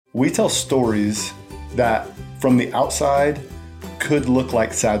We tell stories that from the outside could look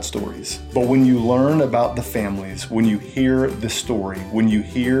like sad stories. But when you learn about the families, when you hear the story, when you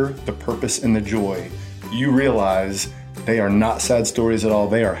hear the purpose and the joy, you realize they are not sad stories at all.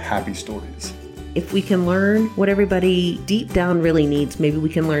 They are happy stories. If we can learn what everybody deep down really needs, maybe we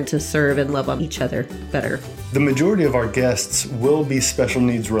can learn to serve and love on each other better. The majority of our guests will be special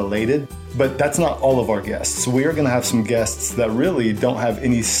needs related, but that's not all of our guests. We are going to have some guests that really don't have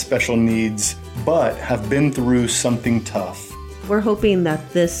any special needs, but have been through something tough. We're hoping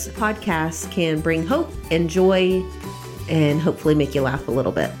that this podcast can bring hope and joy and hopefully make you laugh a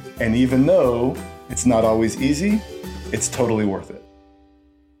little bit. And even though it's not always easy, it's totally worth it.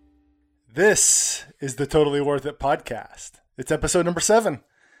 This is the Totally Worth It podcast. It's episode number 7.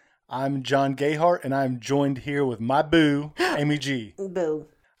 I'm John Gayhart, and I'm joined here with my boo, Amy G. Boo.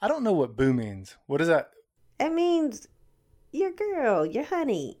 I don't know what boo means. What is that? It means your girl, your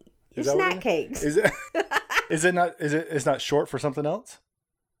honey, your snack cakes. Is it? It's not short for something else?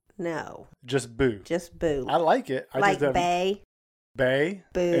 No. Just boo. Just boo. I like it. Like bae. Bae?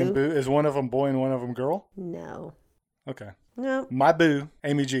 Boo. And boo. Is one of them boy and one of them girl? No. Okay. No. My boo,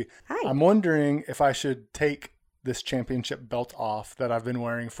 Amy G. Hi. I'm wondering if I should take this championship belt off that I've been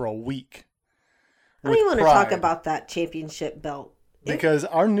wearing for a week. I don't even want to talk about that championship belt. Because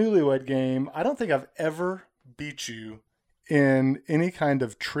our newlywed game, I don't think I've ever beat you in any kind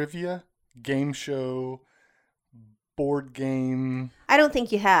of trivia, game show, board game. I don't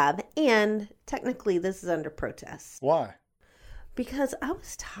think you have. And technically this is under protest. Why? Because I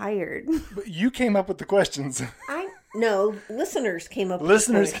was tired. But you came up with the questions. No, listeners came up with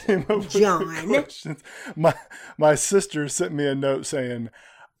the questions. My sister sent me a note saying,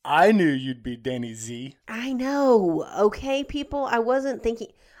 I knew you'd be Danny Z. I know. Okay, people. I wasn't thinking.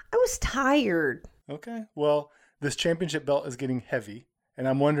 I was tired. Okay. Well, this championship belt is getting heavy. And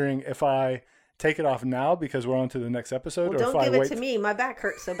I'm wondering if I take it off now because we're on to the next episode. Well, don't give it to me. My back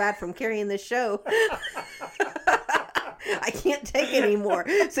hurts so bad from carrying this show. I can't take it anymore.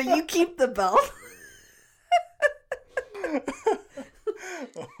 So you keep the belt.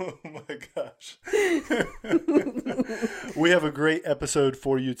 Oh my gosh. We have a great episode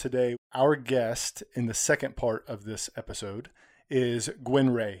for you today. Our guest in the second part of this episode is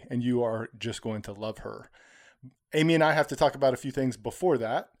Gwen Ray, and you are just going to love her. Amy and I have to talk about a few things before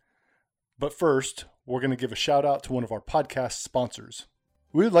that. But first, we're going to give a shout out to one of our podcast sponsors.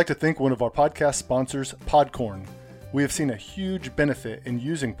 We would like to thank one of our podcast sponsors, Podcorn. We have seen a huge benefit in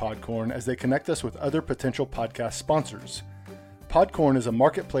using Podcorn as they connect us with other potential podcast sponsors. Podcorn is a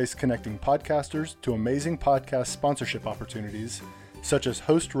marketplace connecting podcasters to amazing podcast sponsorship opportunities, such as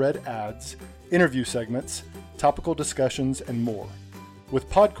host-read ads, interview segments, topical discussions, and more. With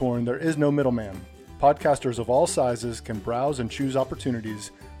Podcorn, there is no middleman. Podcasters of all sizes can browse and choose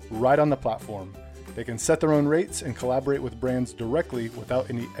opportunities right on the platform. They can set their own rates and collaborate with brands directly without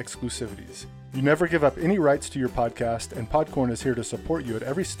any exclusivities. You never give up any rights to your podcast, and Podcorn is here to support you at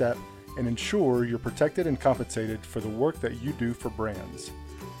every step and ensure you're protected and compensated for the work that you do for brands.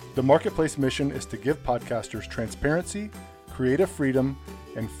 The marketplace mission is to give podcasters transparency, creative freedom,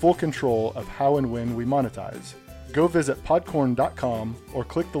 and full control of how and when we monetize. Go visit podcorn.com or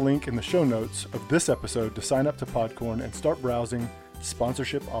click the link in the show notes of this episode to sign up to Podcorn and start browsing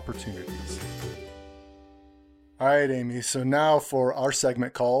sponsorship opportunities. All right, Amy. So now for our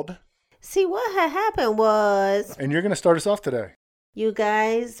segment called... See, what had happened was... And you're going to start us off today. You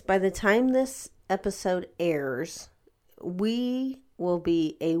guys, by the time this episode airs, we will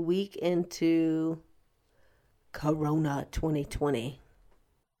be a week into Corona 2020.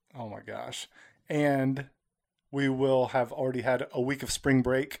 Oh my gosh. And we will have already had a week of spring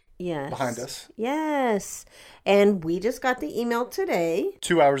break behind us. Yes. And we just got the email today.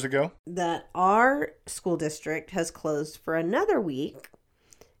 2 hours ago. That our school district has closed for another week.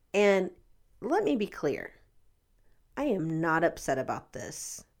 And let me be clear. I am not upset about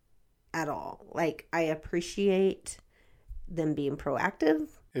this at all. Like, I appreciate them being proactive.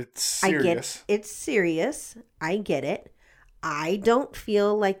 It's serious. It's serious. I get it. I don't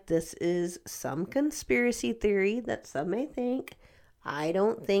feel like this is some conspiracy theory that some may think. I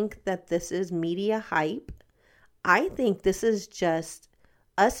don't think that this is media hype. I think this is just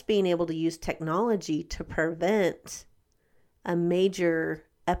us being able to use technology to prevent a major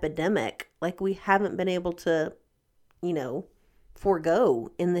epidemic like we haven't been able to, forego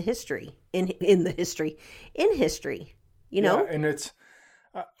in history, you know? And it's,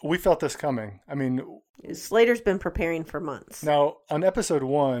 we felt this coming. I mean, Slater's been preparing for months. Now, on episode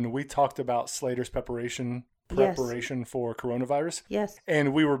 1, we talked about Slater's preparation preparation for coronavirus. Yes.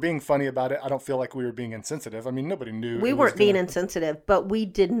 And we were being funny about it. I don't feel like we were being insensitive. I mean, nobody knew. We weren't being insensitive, but we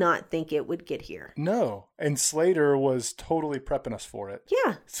did not think it would get here. No. And Slater was totally prepping us for it.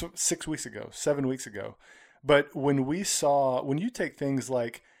 Yeah. So 6 weeks ago, 7 weeks ago. But when you take things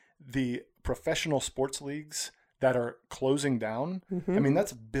like the professional sports leagues that are closing down, I mean,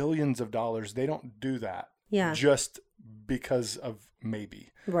 that's billions of dollars. They don't do that. Yeah. Just because of maybe.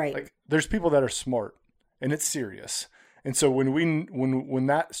 Right. Like there's people that are smart and it's serious. And so when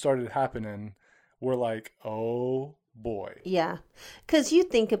that started happening, we're like, oh boy. Yeah. Because you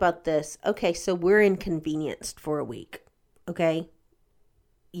think about this. Okay, so we're inconvenienced for a week. Okay.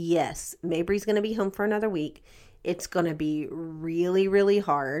 Yes, Mabry's going to be home for another week. It's going to be really, really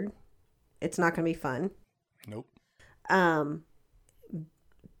hard. It's not going to be fun. Nope.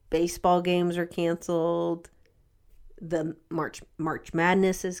 Baseball games are canceled. The March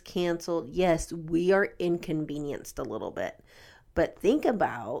Madness is canceled. Yes, we are inconvenienced a little bit. But think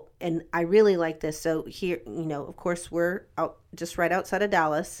about, and I really like this. So here, of course, we're out just right outside of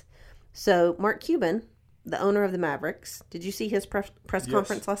Dallas. So Mark Cuban, the owner of the Mavericks, did you see his press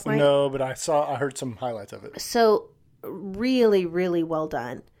conference last night? No, but I heard some highlights of it. So really, really well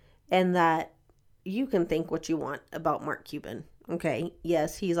done. And that you can think what you want about Mark Cuban. Okay.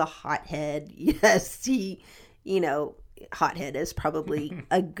 Yes, he's a hothead. Yes, hothead is probably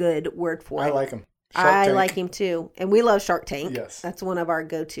a good word for it. I like him. I like him too. And we love Shark Tank. Yes. That's one of our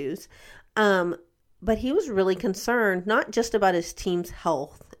go-tos. But he was really concerned, not just about his team's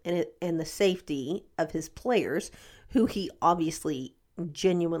health and the safety of his players, who he obviously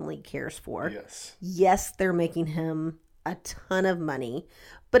genuinely cares for. Yes. Yes, they're making him a ton of money,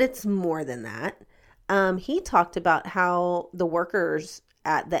 but it's more than that. He talked about how the workers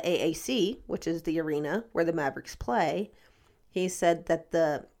at the AAC, which is the arena where the Mavericks play, he said that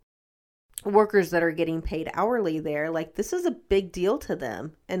the workers that are getting paid hourly there, like this is a big deal to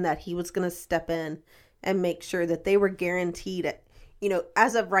them, and that he was going to step in and make sure that they were guaranteed,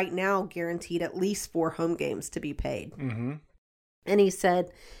 as of right now, guaranteed at least 4 home games to be paid. Mm-hmm. And he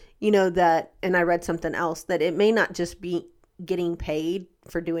said, that, and I read something else, that it may not just be getting paid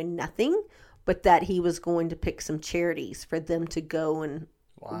for doing nothing, but that he was going to pick some charities for them to go and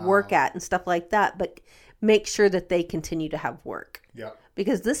work at and stuff like that, but make sure that they continue to have work. Yeah.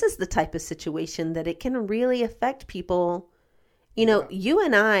 Because this is the type of situation that it can really affect people. You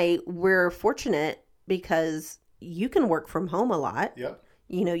and I, we're fortunate because you can work from home a lot. Yep.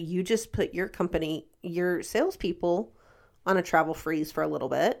 You just put your company, your salespeople on a travel freeze for a little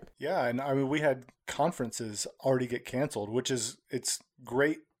bit. Yeah. And I mean, we had conferences already get canceled, it's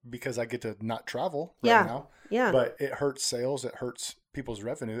great because I get to not travel right now. Yeah. But it hurts sales. It hurts people's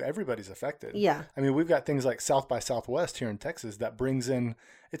revenue. Everybody's affected. Yeah. I mean, we've got things like South by Southwest here in Texas that brings in,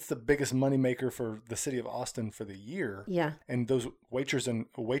 it's the biggest moneymaker for the city of Austin for the year. Yeah. And those waitresses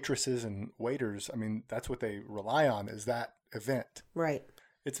and waiters, I mean, that's what they rely on is that event. Right.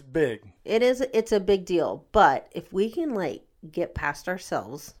 It's big. It's a big deal. But if we can get past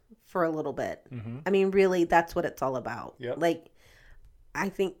ourselves for a little bit, I mean, really, that's what it's all about. Yep. I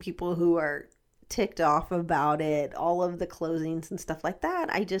think people who are ticked off about it, all of the closings and stuff like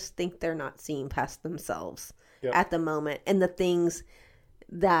that, I just think they're not seeing past themselves at the moment. And the things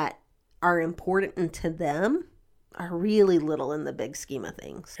that are important to them are really little in the big scheme of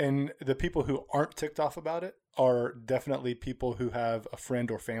things. And the people who aren't ticked off about it are definitely people who have a friend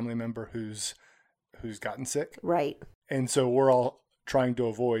or family member who's gotten sick. Right. And so we're all trying to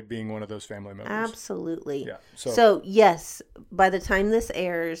avoid being one of those family members. Absolutely. Yeah. So yes, by the time this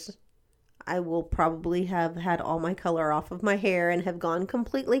airs, I will probably have had all my color off of my hair and have gone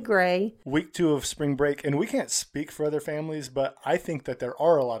completely gray. Week 2 of spring break, and we can't speak for other families, but I think that there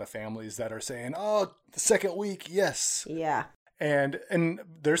are a lot of families that are saying, oh, the second week, yes. Yeah. And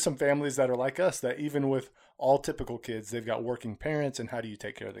there's some families that are like us that even with all typical kids, they've got working parents, and how do you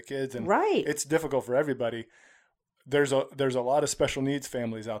take care of the kids? And right. It's difficult for everybody. There's a lot of special needs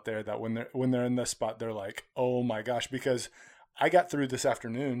families out there that when they're in this spot, they're like, oh my gosh, because I got through this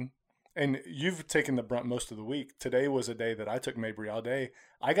afternoon and you've taken the brunt most of the week. Today was a day that I took Mabry all day.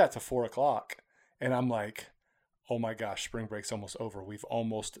 I got to 4:00 and I'm like, oh my gosh, spring break's almost over. We've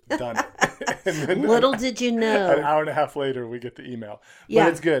almost done it. And then little did you know, an hour and a half later, we get the email. But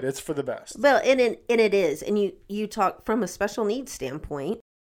it's good. It's for the best. Well, and it is. And you talk from a special needs standpoint.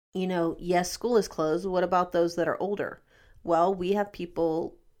 Yes, school is closed. What about those that are older? Well, we have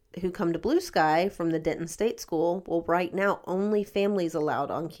people who come to Blue Sky from the Denton State School. Well, right now, only families allowed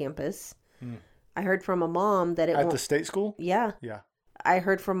on campus. I heard from a mom that at the state school? Yeah. Yeah. I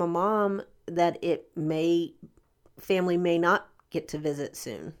heard from a mom that family may not get to visit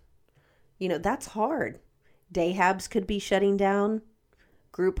soon. That's hard. Day habs could be shutting down.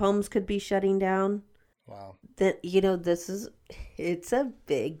 Group homes could be shutting down. Wow. That, it's a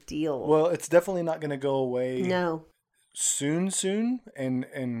big deal. Well, it's definitely not going to go away No. soon.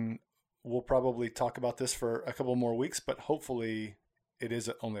 And we'll probably talk about this for a couple more weeks, but hopefully it is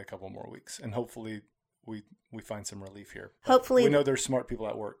only a couple more weeks. And hopefully we find some relief here. But hopefully. we know there's smart people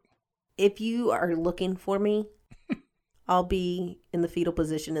at work. If you are looking for me, I'll be in the fetal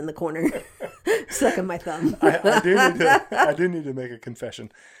position in the corner, sucking my thumb. I do need to make a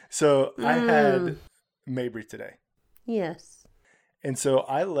confession. So I had Mabry today. Yes. And so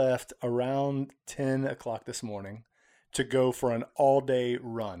I left around 10 o'clock this morning to go for an all-day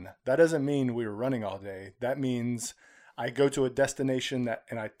run. That doesn't mean we were running all day. That means I go to a destination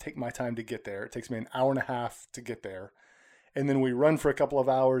and I take my time to get there. It takes me an hour and a half to get there. And then we run for a couple of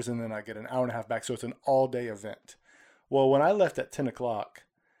hours, and then I get an hour and a half back. So it's an all-day event. Well, when I left at 10 o'clock,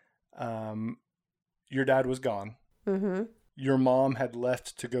 your dad was gone. Mm-hmm. Your mom had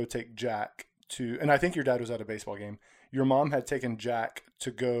left to go take Jack to, and I think your dad was at a baseball game. Your mom had taken Jack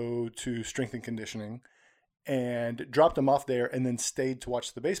to go to strength and conditioning and dropped him off there and then stayed to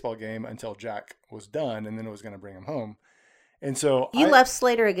watch the baseball game until Jack was done, and then it was going to bring him home. And so you left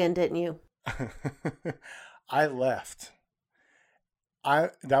Slater again, didn't you? I left.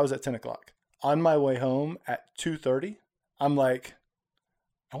 That was at 10 o'clock. On my way home at 2:30, I'm like,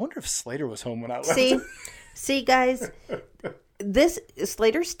 I wonder if Slater was home when I left. See, guys, this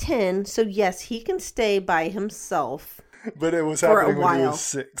Slater's 10, so yes, he can stay by himself. But it was for happening a while. when he was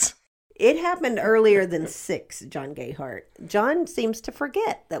 6. It happened earlier than 6, John Gayhart. John seems to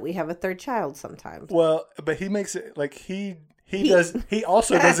forget that we have a third child sometimes. Well, but he makes it like he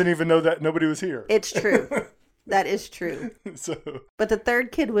also doesn't even know that nobody was here. It's true. That is true. But the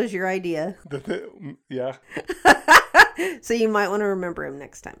third kid was your idea. Yeah. So you might want to remember him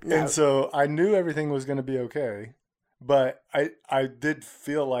next time. No. And so I knew everything was going to be okay, but I did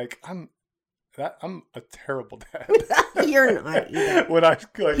feel like I'm a terrible dad. You're not either. When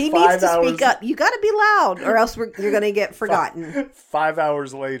he needs to speak up. You got to be loud, or else you're going to get forgotten. 5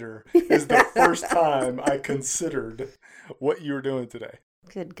 hours later is the first time I considered what you were doing today.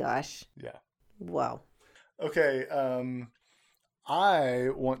 Good gosh. Yeah. Wow. Okay. I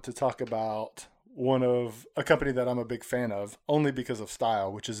want to talk about a company that I'm a big fan of, only because of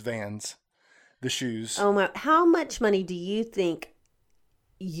style, which is Vans, the shoes. Oh my! How much money do you think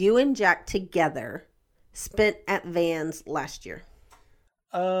you and Jack together spent at Vans last year?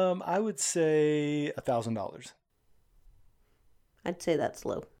 I would say $1,000. I'd say that's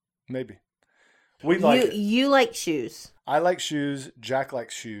low. Maybe. You like shoes. I like shoes. Jack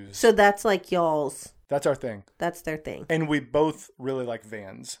likes shoes. So that's like y'all's. That's our thing. That's their thing. And we both really like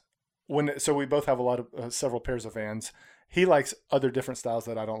Vans. So we both have a lot of several pairs of Vans. He likes other different styles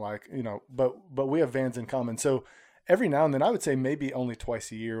that I don't like, but we have Vans in common. So every now and then, I would say maybe only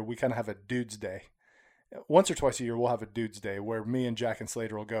twice a year, we kind of have a dude's day. Once or twice a year, we'll have a dude's day where me and Jack and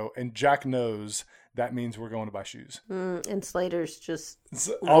Slater will go, and Jack knows that means we're going to buy shoes. And Slater's just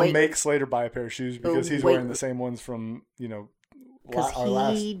I'll make Slater buy a pair of shoes because he's wearing the same ones from,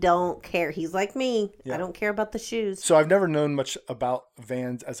 because he don't care. He's like me. Yeah. I don't care about the shoes. So I've never known much about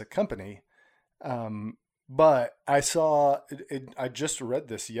Vans as a company, but I saw it. I just read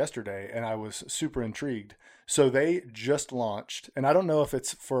this yesterday, and I was super intrigued. So they just launched, and I don't know if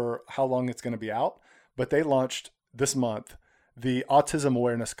it's for how long it's going to be out, but they launched this month the Autism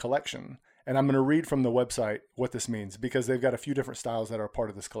Awareness Collection. And I'm going to read from the website what this means, because they've got a few different styles that are part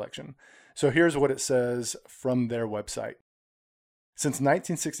of this collection. So here's what it says from their website. Since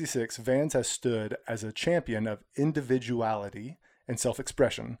 1966, Vans has stood as a champion of individuality and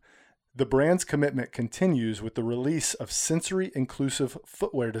self-expression. The brand's commitment continues with the release of sensory-inclusive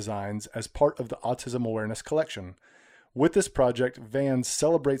footwear designs as part of the Autism Awareness Collection. With this project, Vans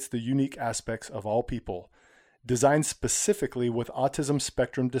celebrates the unique aspects of all people. Designed specifically with autism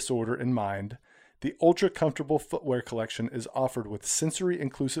spectrum disorder in mind, the ultra-comfortable footwear collection is offered with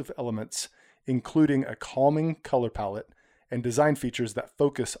sensory-inclusive elements, including a calming color palette and design features that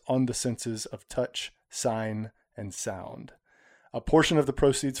focus on the senses of touch, sign, and sound. A portion of the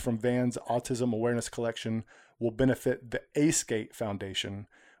proceeds from Vans' Autism Awareness Collection will benefit the A-Skate Foundation,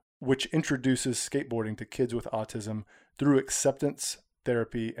 which introduces skateboarding to kids with autism through acceptance,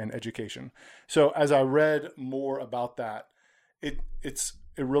 therapy, and education. So as I read more about that, it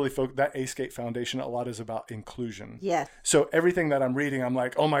really that A-Skate Foundation, a lot is about inclusion. Yeah. So everything that I'm reading, I'm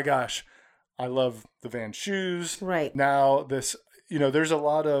like, oh my gosh, I love the Vans shoes. Right. Now this, there's a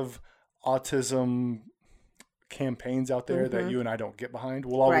lot of autism campaigns out there that you and I don't get behind.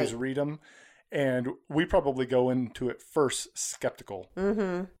 We'll always read them. And we probably go into it first skeptical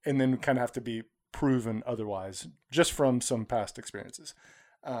and then kind of have to be proven otherwise, just from some past experiences.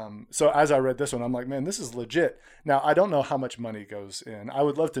 So as I read this one, I'm like, man, this is legit. Now, I don't know how much money goes in. I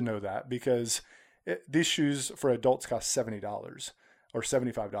would love to know that, because these shoes for adults cost $70 or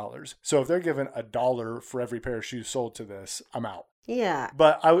 $75. So if they're given $1 for every pair of shoes sold to this, I'm out. Yeah.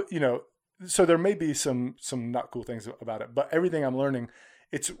 But so there may be some not cool things about it, but everything I'm learning,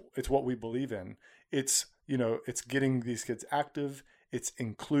 it's what we believe in. It's, it's getting these kids active. It's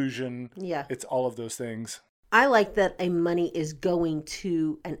inclusion. Yeah. It's all of those things. I like that money is going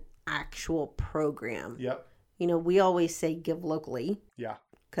to an actual program. Yep. We always say give locally. Yeah.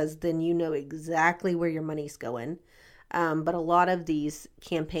 Because then you know exactly where your money's going. But a lot of these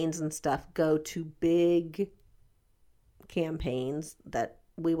campaigns and stuff go to big campaigns that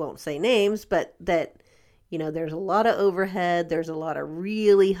we won't say names, but that, there's a lot of overhead. There's a lot of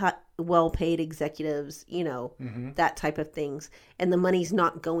really well-paid executives, that type of things. And the money's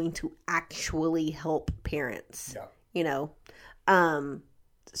not going to actually help parents,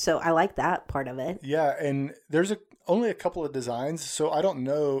 So I like that part of it. Yeah. And there's only a couple of designs. So I don't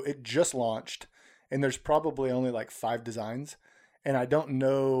know. It just launched and there's probably only like 5 designs. And I don't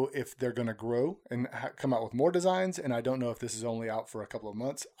know if they're going to grow and come out with more designs. And I don't know if this is only out for a couple of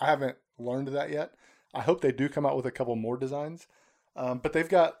months. I haven't learned that yet. I hope they do come out with a couple more designs. But they've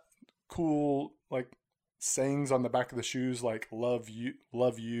got cool like sayings on the back of the shoes, like love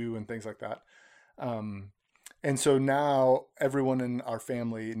you and things like that. And so now everyone in our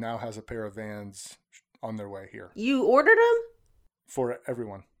family now has a pair of Vans on their way here. You ordered them? For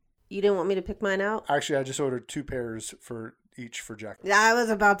everyone. You didn't want me to pick mine out? Actually, I just ordered 2 pairs for each for Jack. I was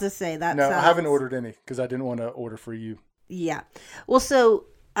about to say that. No, I haven't ordered any because I didn't want to order for you. Yeah. Well, so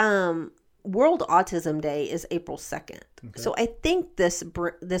World Autism Day is April 2nd. Okay. So I think this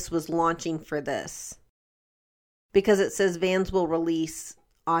was launching for this because it says Vans will release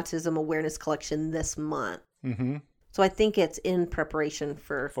Autism Awareness Collection this month. Mm-hmm. So I think it's in preparation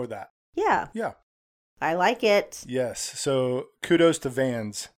for that. Yeah. Yeah. I like it. Yes. So kudos to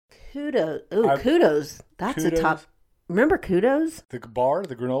Vans. Kudos. Ooh, kudos. That's a top. Remember Kudos? The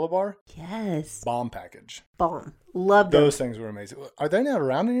granola bar? Yes. Bomb package. Bomb. Love them. Those things were amazing. Are they not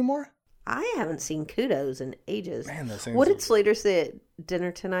around anymore? I haven't seen Kudos in ages. Man, those things. What did Slater say at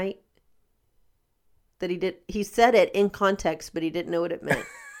dinner tonight? That he said it in context, but he didn't know what it meant.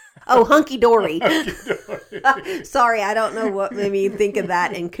 Oh, hunky dory. Sorry, I don't know what made me think of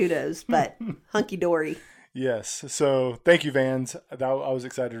that in Kudos, but hunky dory. Yes. So thank you, Vans. I was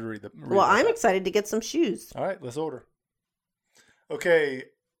excited to read Well, I'm excited to get some shoes. All right, let's order. Okay,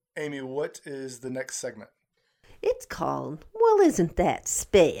 Amy, what is the next segment? It's called, Well, Isn't That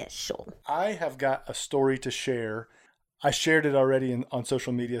Special? I have got a story to share. I shared it already on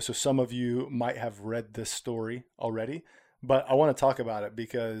social media, so some of you might have read this story already. But I want to talk about it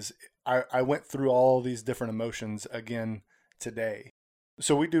because I went through all these different emotions again today.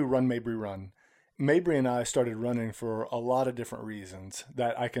 So we do Run Mabry Run. Mabry and I started running for a lot of different reasons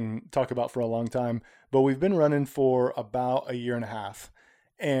that I can talk about for a long time. But we've been running for about a year and a half.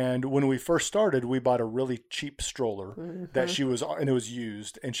 And when we first started, we bought a really cheap stroller that and it was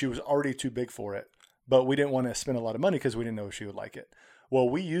used, and she was already too big for it. But we didn't want to spend a lot of money because we didn't know if she would like it. Well,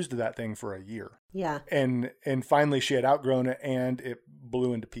 we used that thing for a year. Yeah. And finally she had outgrown it and it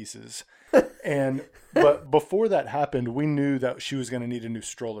blew into pieces. But before that happened, we knew that she was going to need a new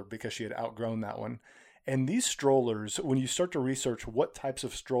stroller because she had outgrown that one. And these strollers, when you start to research what types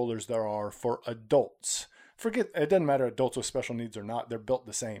of strollers there are for adults, it doesn't matter adults with special needs or not, they're built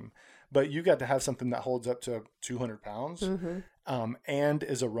the same. But you got to have something that holds up to 200 pounds and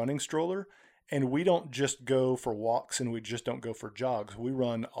is a running stroller. And we don't just go for walks and we just don't go for jogs. We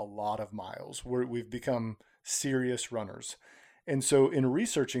run a lot of miles. We've become serious runners. And so in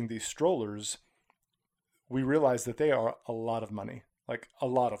researching these strollers, we realized that they are a lot of money, like a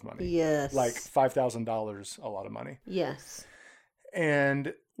lot of money. Yes. Like $5,000, a lot of money. Yes.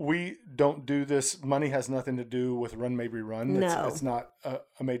 And we don't do this. Money has nothing to do with Run Mabry Run. No. It's not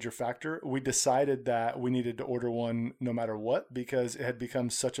a major factor. We decided that we needed to order one no matter what because it had become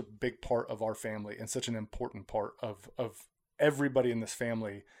such a big part of our family and such an important part of everybody in this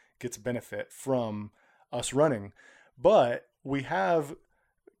family gets benefit from us running. But we have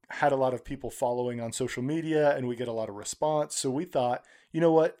had a lot of people following on social media and we get a lot of response. So we thought, you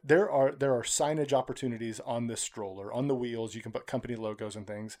know what, there are signage opportunities on this stroller, on the wheels. You can put company logos and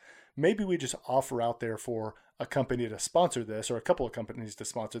things. Maybe we just offer out there for a company to sponsor this or a couple of companies to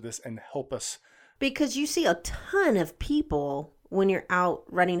sponsor this and help us. Because you see a ton of people when you're out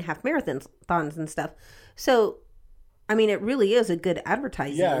running half marathons and stuff. So, I mean, it really is a good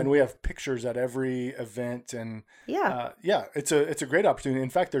advertising. Yeah, and we have pictures at every event, and it's a great opportunity. In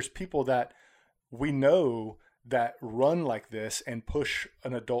fact, there's people that we know that run like this and push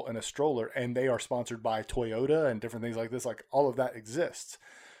an adult in a stroller, and they are sponsored by Toyota and different things like this. Like all of that exists.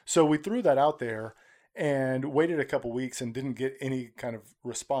 So we threw that out there and waited a couple weeks and didn't get any kind of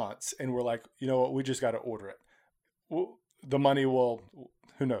response. And we're like, you know what? We just got to order it. The money will,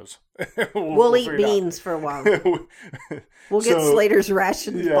 who knows? we'll eat beans for a while. We'll get Slater's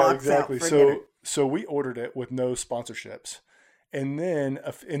rations box out for dinner. So we ordered it with no sponsorships. And then,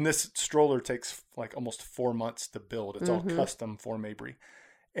 and this stroller takes like almost 4 months to build. It's all custom for Mabry.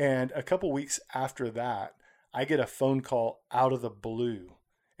 And a couple weeks after that, I get a phone call out of the blue.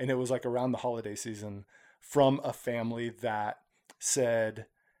 And it was like around the holiday season from a family that said,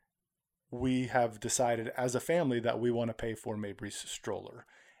 we have decided as a family that we want to pay for Mabry's stroller.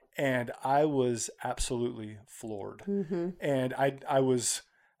 And I was absolutely floored. And I was,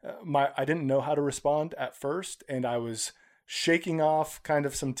 I didn't know how to respond at first. And I was shaking off kind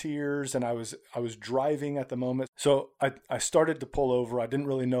of some tears, and I was driving at the moment. So I started to pull over. I didn't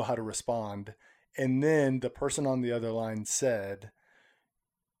really know how to respond. And then the person on the other line said,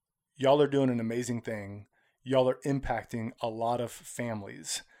 y'all are doing an amazing thing. Y'all are impacting a lot of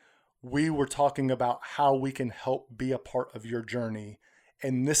families. We were talking about how we can help be a part of your journey,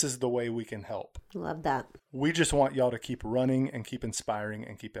 and this is the way we can help. Love that. We just want y'all to keep running and keep inspiring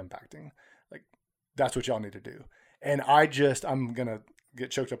and keep impacting. Like, that's what y'all need to do. And I'm going to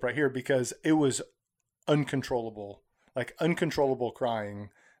get choked up right here because it was uncontrollable uncontrollable crying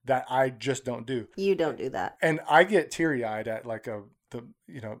that I just don't do. You don't do that. And I get teary-eyed at like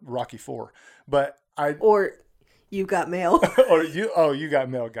Rocky IV, but or you got mail. or you got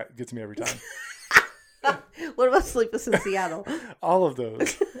mail gets me every time. What about Sleepless in Seattle? All of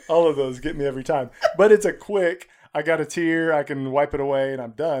those get me every time. But it's a quick, I got a tear, I can wipe it away and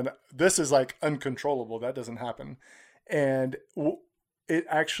I'm done. This is like uncontrollable. That doesn't happen. And it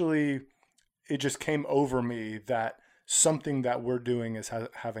just came over me that something that we're doing is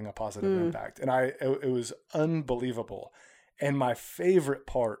having a positive impact. And it was unbelievable. And my favorite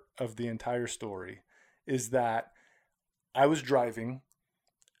part of the entire story is that I was driving.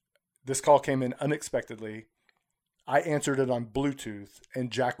 This call came in unexpectedly. I answered it on Bluetooth,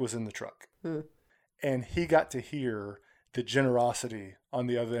 and Jack was in the truck. And he got to hear the generosity on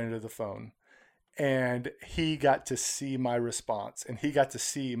the other end of the phone. And he got to see my response, and he got to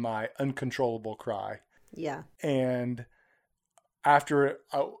see my uncontrollable cry. Yeah. And after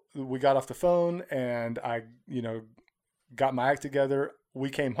we got off the phone and I, got my act together, we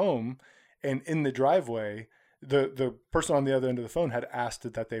came home, and in the driveway, the person on the other end of the phone had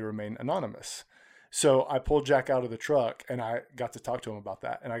asked that they remain anonymous. So I pulled Jack out of the truck and I got to talk to him about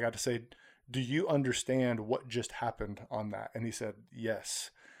that. And I got to say, do you understand what just happened on that? And he said, yes.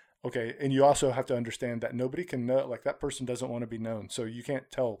 Okay. And you also have to understand that nobody can know, like that person doesn't want to be known. So you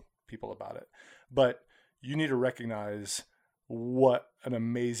can't tell people about it, but you need to recognize what an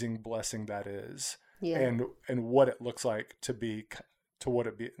amazing blessing that is. Yeah. And what it looks like to be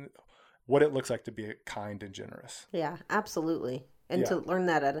kind and generous. Yeah, absolutely. And to learn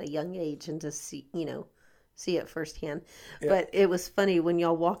that at a young age and to see it firsthand. Yeah. But it was funny when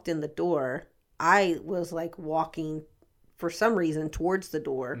y'all walked in the door, I was like walking for some reason towards the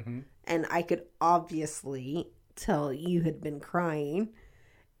door, and I could obviously tell you had been crying.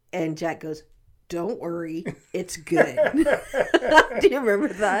 And Jack goes, "Don't worry, it's good." Do you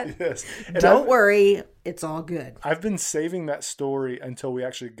remember that? Yes. And Don't worry, it's all good. I've been saving that story until we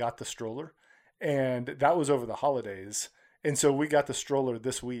actually got the stroller, and that was over the holidays. And so we got the stroller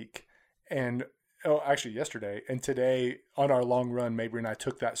this week, and actually yesterday, and today on our long run, Mabry and I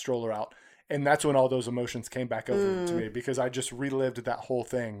took that stroller out, and that's when all those emotions came back over to me because I just relived that whole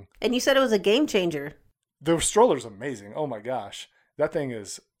thing. And you said it was a game changer. The stroller's amazing. Oh my gosh, that thing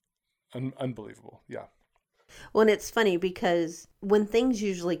is unbelievable. Yeah. Well, and it's funny because when things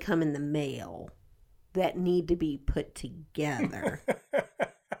usually come in the mail that need to be put together,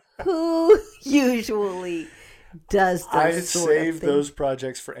 who usually does those I sort saved of things? those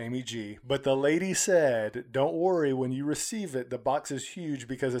projects for Amy G, but the lady said, don't worry, when you receive it, the box is huge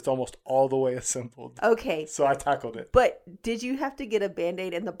because it's almost all the way assembled. Okay. So I tackled it. But did you have to get a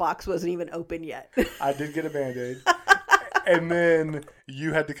Band-Aid and the box wasn't even open yet? I did get a Band-Aid. And then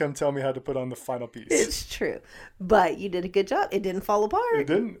you had to come tell me how to put on the final piece. It's true. But you did a good job. It didn't fall apart. It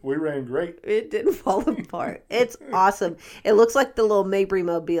didn't. We ran great. It didn't fall apart. It's awesome. It looks like the little Mabry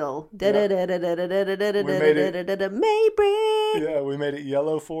mobile. Mabry. Yeah, we made it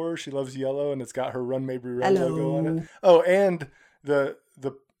yellow for her. She loves yellow, and it's got her Run Mabry Run logo on it. Oh, and the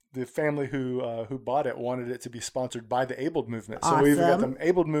the family who bought it wanted it to be sponsored by the Abled Movement. So we even got the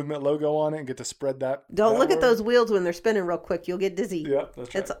Abled Movement logo on it and get to spread that. Don't look at those wheels when they're spinning real quick. You'll get dizzy. Yep,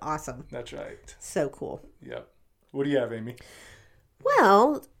 that's right. It's awesome. That's right. So cool. Yep. What do you have, Amy?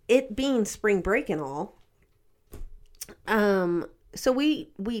 Well, it being spring break and all, so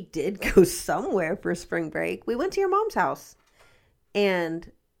we did go somewhere for spring break. We went to your mom's house,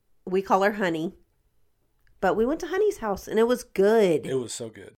 and we call her Honey, but we went to Honey's house, and it was good. It was so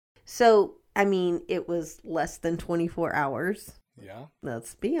good. So, I mean, it was less than 24 hours. Yeah.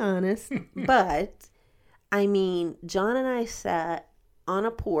 Let's be honest. But, I mean, John and I sat on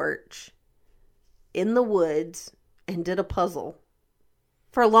a porch in the woods and did a puzzle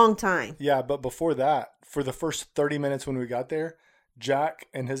for a long time. Yeah, but before that, for the first 30 minutes when we got there, Jack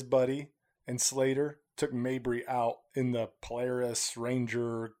and his buddy and Slater took Mabry out in the Polaris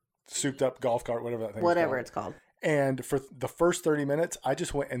Ranger souped up golf cart, whatever that thing is. Whatever it's called. And for the first 30 minutes, I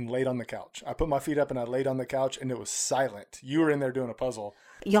just went and laid on the couch. I put my feet up and I laid on the couch and it was silent. You were in there doing a puzzle.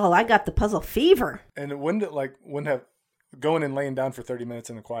 Y'all, I got the puzzle fever. And it wouldn't have going and laying down for 30 minutes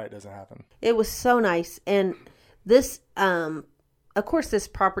in the quiet doesn't happen. It was so nice. And this, of course, this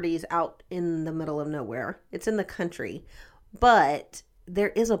property is out in the middle of nowhere. It's in the country, but there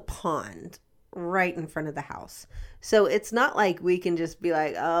is a pond right in front of the house. So it's not like we can just be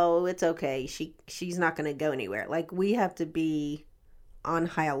like, oh, it's okay. She's not going to go anywhere. Like, we have to be on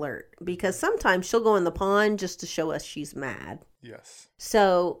high alert because sometimes she'll go in the pond just to show us she's mad. Yes.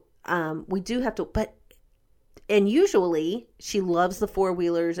 So we do have to, and usually she loves the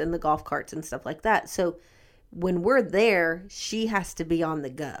four-wheelers and the golf carts and stuff like that. So when we're there, she has to be on the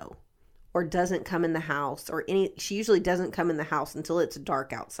go or doesn't come in the house she usually doesn't come in the house until it's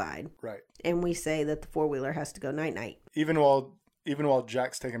dark outside. Right. And we say that the four-wheeler has to go night-night. Even while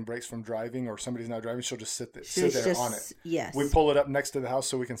Jack's taking breaks from driving or somebody's not driving, she'll just sit there on it. Yes. We pull it up next to the house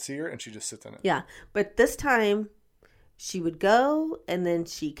so we can see her and she just sits in it. Yeah. But this time she would go and then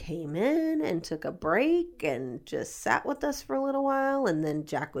she came in and took a break and just sat with us for a little while. And then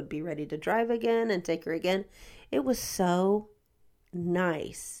Jack would be ready to drive again and take her again. It was so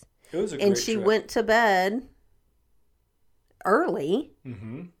nice. It was a great trip. Went to bed early.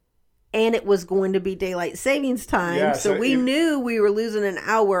 Mm-hmm. And it was going to be daylight savings time. Yeah, so we knew we were losing an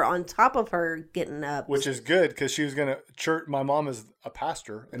hour on top of her getting up. Which is good because she was going to church. My mom is a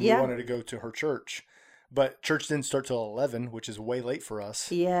pastor and we wanted to go to her church. But church didn't start till 11, which is way late for us.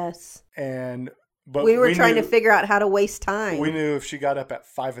 Yes. But we were trying to figure out how to waste time. We knew if she got up at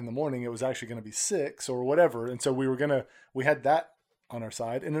 5 a.m, it was actually going to be 6 or whatever. And so we had that on our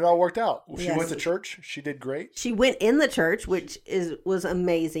side and it all worked out. She went to church. She did great. She went in the church, which was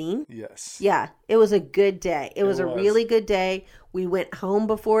amazing. Yes. Yeah. It was a good day. It was a really good day. We went home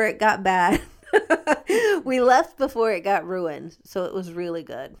before it got bad. We left before it got ruined. So it was really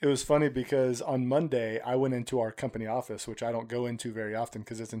good. It was funny because on Monday I went into our company office, which I don't go into very often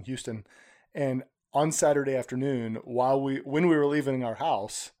because it's in Houston. And on Saturday afternoon, when we were leaving our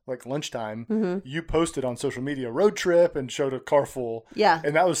house, like lunchtime, you posted on social media road trip and showed a car full. Yeah.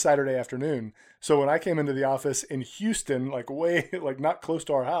 And that was Saturday afternoon. So when I came into the office in Houston, not close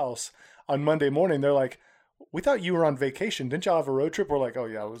to our house on Monday morning, they're like, we thought you were on vacation. Didn't y'all have a road trip? We're like, oh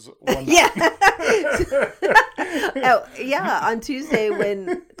yeah, it was one night. Yeah. On Tuesday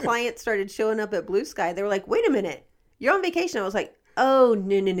when clients started showing up at Blue Sky, they were like, wait a minute, you're on vacation. I was like, oh,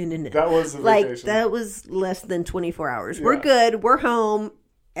 no. That was the vacation. That was less than 24 hours. Yeah. We're good. We're home.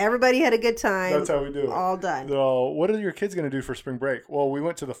 Everybody had a good time. That's how we do it. All done. So what are your kids going to do for spring break? Well, we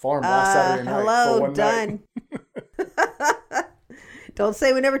went to the farm last Saturday night for one done. night. Don't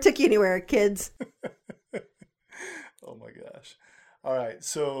say we never took you anywhere, kids. Oh my gosh. All right.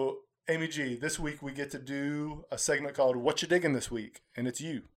 So Amy G, this week we get to do a segment called What You Digging This Week, and it's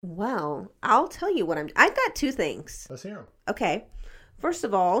you. Well, I'll tell you what I've got two things. Let's hear them. Okay. First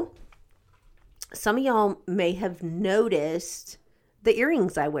of all, some of y'all may have noticed the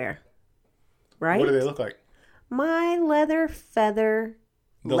earrings I wear, right? What do they look like? My leather feather.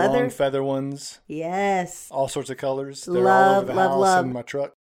 The long feather ones. Yes. All sorts of colors. They're all Love, over the love, house love. in my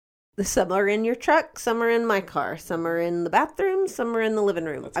truck. Some are in your truck, some are in my car, some are in the bathroom, some are in the living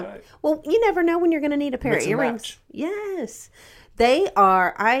room. That's right. Well, you never know when you're going to need a pair Mix of and earrings. match. Yes. They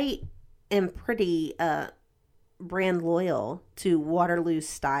are, I am pretty brand loyal to Waterloo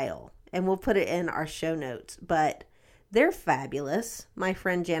style, and we'll put it in our show notes, but they're fabulous. My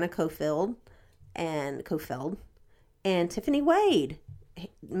friend Jana Kofeld and Tiffany Wade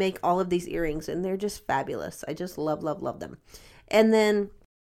make all of these earrings, and they're just fabulous. I just love them. And then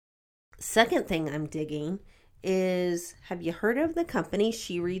second thing I'm digging is, have you heard of the company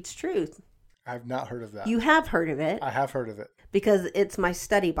She Reads Truth? I've not heard of that. You have heard of it. I have heard of it. because it's my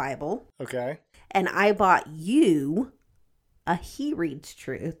study Bible. Okay. And I bought you a He Reads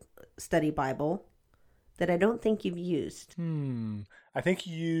Truth study Bible that I don't think you've used. I think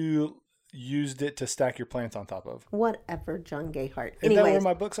you used it to stack your plants on top of. Whatever, John Gayhart. Is that where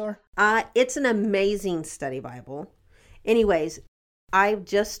my books are? It's an amazing study Bible. Anyways, I've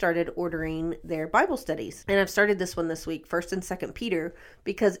just started ordering their Bible studies. And I've started this one this week, 1st and 2nd Peter,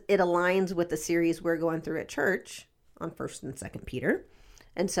 because it aligns with the series we're going through at church on 1st and 2nd Peter.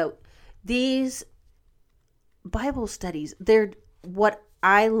 And so these Bible studies, they're what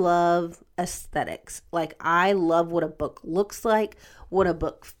I love aesthetics. Like, I love what a book looks like, what a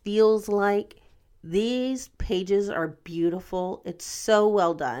book feels like. These pages are beautiful. It's so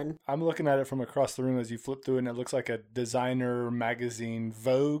well done. I'm looking at it from across the room as you flip through, and it looks like a designer magazine,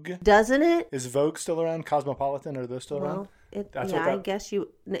 Vogue. Doesn't it? Is Vogue still around? Cosmopolitan, are those still around? I guess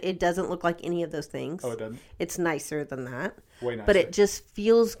it doesn't look like any of those things. Oh, it doesn't? It's nicer than that. Way nicer. But it just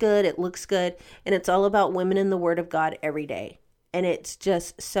feels good. It looks good. And it's all about women in the Word of God every day. And it's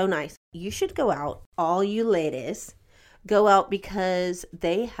just so nice. You should go out, all you ladies, go out, because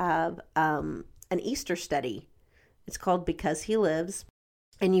they have an Easter study. It's called Because He Lives.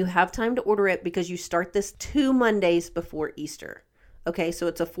 And you have time to order it because you start this 2 Mondays before Easter. Okay, so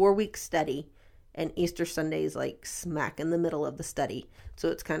it's a 4-week study. And Easter Sunday is like smack in the middle of the study. So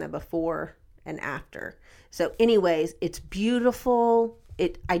it's kind of before and after. So anyways, it's beautiful.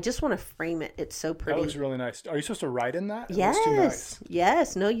 I just want to frame it. It's so pretty. That looks really nice. Are you supposed to write in that? Yes. It looks too nice.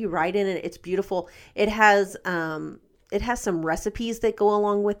 Yes. No, you write in it. It's beautiful. It has some recipes that go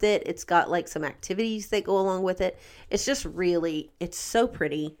along with it. It's got like some activities that go along with it. It's just really, it's so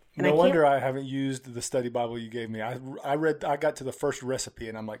pretty. And no wonder I haven't used the study Bible you gave me. I got to the first recipe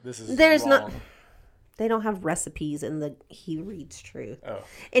and I'm like, this is wrong. They don't have recipes in the He Reads Truth. Oh.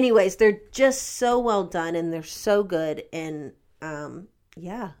 Anyways, they're just so well done and they're so good. And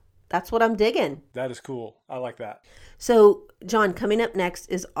yeah, that's what I'm digging. That is cool. I like that. So, John, coming up next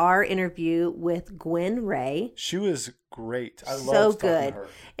is our interview with Gwen Ray. She was great. I so love good. talking to her.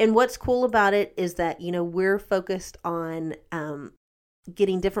 And what's cool about it is that, we're focused on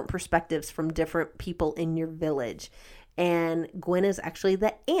getting different perspectives from different people in your village. And Gwen is actually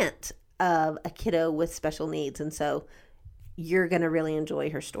the aunt of a kiddo with special needs. And so you're going to really enjoy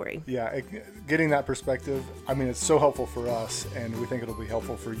her story. Yeah, getting that perspective, it's so helpful for us, and we think it'll be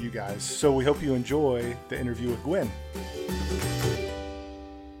helpful for you guys. So we hope you enjoy the interview with Gwen.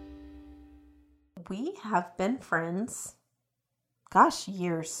 We have been friends,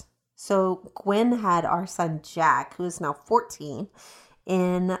 years. So Gwen had our son Jack, who is now 14,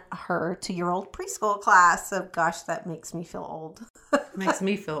 in her 2-year-old preschool class. So that makes me feel old. Makes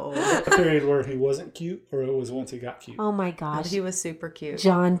me feel old. A period where he wasn't cute, or it was once he got cute? Oh my gosh. He was super cute.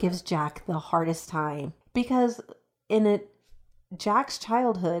 John gives Jack the hardest time because Jack's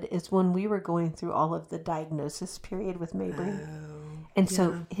childhood is when we were going through all of the diagnosis period with Mabry. And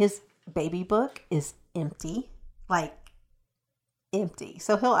so his baby book is empty, empty.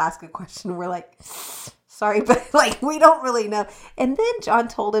 So he'll ask a question. We're like, sorry, but we don't really know. And then John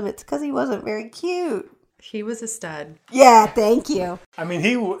told him it's because he wasn't very cute. He was a stud. Yeah, thank you.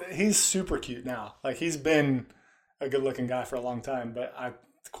 He's super cute now. He's been a good looking guy for a long time, but I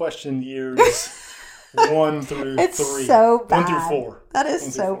question years 1 through 3. It's so bad. 1 through 4. That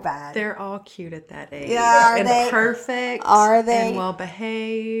is so bad. They're all cute at that age. Yeah, and they? Perfect. Are they? And well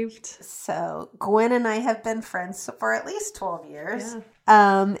behaved. So Gwen and I have been friends for at least 12 years.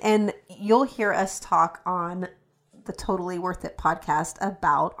 Yeah. And you'll hear us talk on the Totally Worth It podcast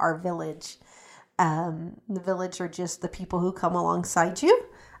about our village. The village are just the people who come alongside you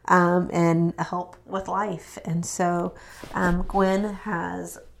and help with life. And so Gwen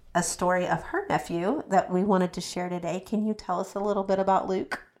has a story of her nephew that we wanted to share today. Can you tell us a little bit about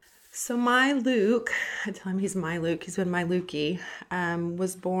Luke? So my Luke, I tell him he's my Luke. He's been my Lukey.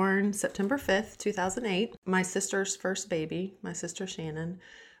 Was born September 5th, 2008. My sister's first baby, my sister Shannon.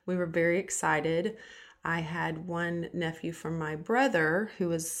 We were very excited. I had one nephew from my brother who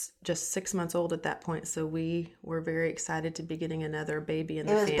was just 6 months old at that point. So we were very excited to be getting another baby in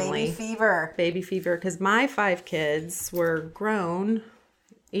the family. It was baby fever. Baby fever. Because my 5 kids were grown.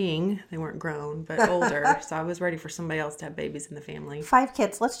 They weren't grown, but older. So I was ready for somebody else to have babies in the family. 5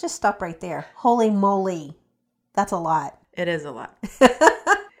 kids. Let's just stop right there. Holy moly. That's a lot. It is a lot.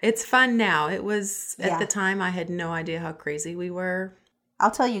 It's fun now. It was, at the time, I had no idea how crazy we were.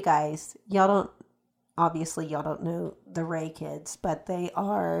 I'll tell you guys, y'all don't know the Ray kids, but they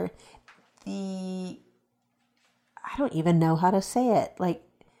are I don't even know how to say it.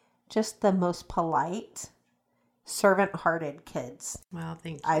 Just the most polite, servant-hearted kids Well,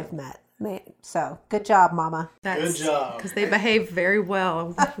 thank you. I've met. So good job, Mama. Good job. Because they behave very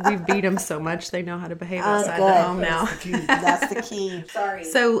well. We beat them so much they know how to behave outside the home now. That's the key. Sorry.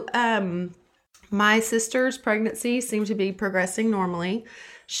 So my sister's pregnancy seemed to be progressing normally.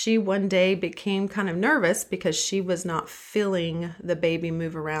 She one day became kind of nervous because she was not feeling the baby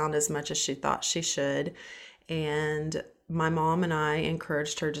move around as much as she thought she should. And my mom and I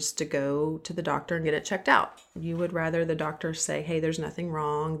encouraged her just to go to the doctor and get it checked out. You would rather the doctor say, hey, there's nothing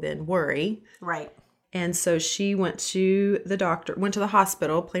wrong, than worry. Right. And so she went to the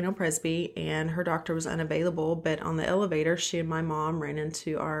hospital, Plano Presby, and her doctor was unavailable. But on the elevator, she and my mom ran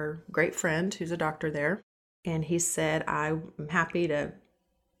into our great friend who's a doctor there. And he said, I'm happy to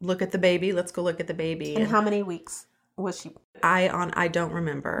look at the baby. Let's go look at the baby. And how many weeks was she? I don't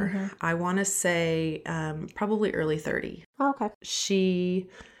remember. Mm-hmm. I want to say probably early 30. Oh, okay. She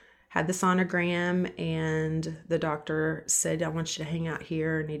had the sonogram, and the doctor said, I want you to hang out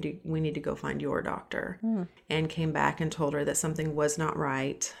here. We need to go find your doctor. And came back and told her that something was not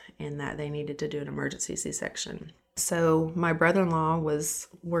right and that they needed to do an emergency C-section. So my brother-in-law was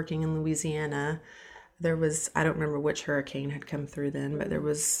working in Louisiana. There was, I don't remember which hurricane had come through then, but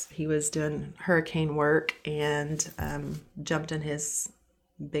he was doing hurricane work and jumped in his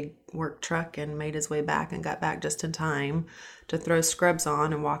big work truck and made his way back and got back just in time to throw scrubs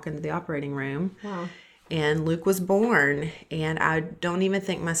on and walk into the operating room. Wow. And Luke was born, and I don't even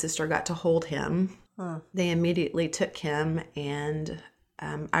think my sister got to hold him. They immediately took him, and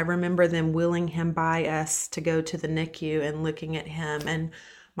I remember them wheeling him by us to go to the NICU and looking at him, and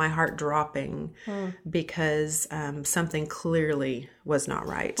my heart dropping because something clearly was not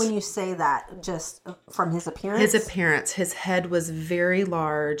right. When you say that, just from his appearance? His appearance. His head was very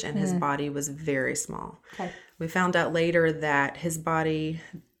large and his body was very small. Okay. We found out later that his body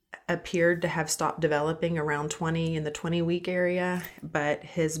appeared to have stopped developing around 20 in the 20-week area, but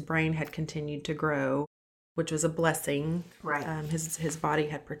his brain had continued to grow, which was a blessing. Right. His body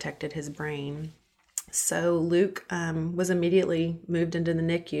had protected his brain. So Luke was immediately moved into the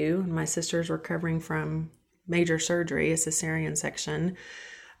NICU. My sister's recovering from major surgery, a cesarean section.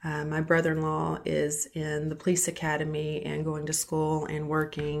 My brother-in-law is in the police academy and going to school and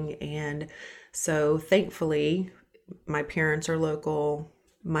working. And so thankfully, my parents are local.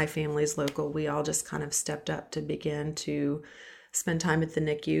 My family's local. We all just kind of stepped up to begin to spend time at the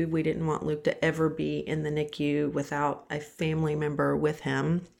NICU. We didn't want Luke to ever be in the NICU without a family member with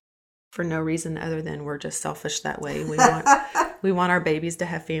him. For no reason other than we're just selfish that way. We want our babies to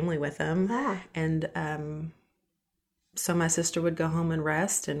have family with them. Yeah. And so my sister would go home and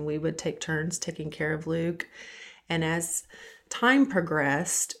rest, and we would take turns taking care of Luke. And as time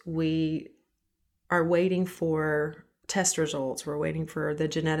progressed, we are waiting for test results. We're waiting for the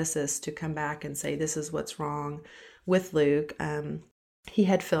geneticist to come back and say, this is what's wrong with Luke. He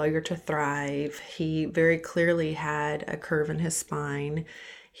had failure to thrive. He very clearly had a curve in his spine.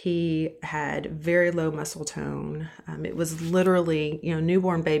 He had very low muscle tone. It was literally,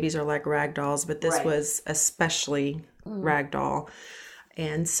 newborn babies are like rag dolls, but this was especially rag doll.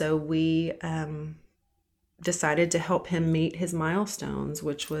 And so we decided to help him meet his milestones,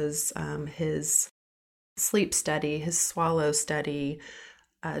 which was his sleep study, his swallow study,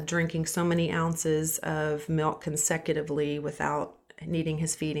 drinking so many ounces of milk consecutively without needing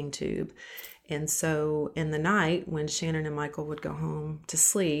his feeding tube. And so in the night, when Shannon and Michael would go home to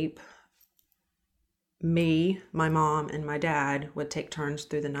sleep, me, my mom, and my dad would take turns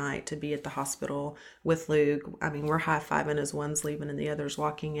through the night to be at the hospital with Luke. I mean, we're high-fiving as one's leaving and the other's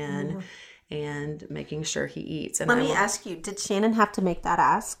walking in and making sure he eats. And Let me ask you, did Shannon have to make that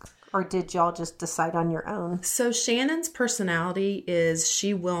ask? Or did y'all just decide on your own? So Shannon's personality is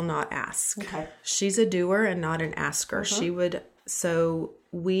she will not ask. Okay. She's a doer and not an asker. She would... So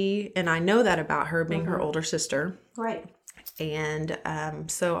and I know that about her being her older sister. Right. And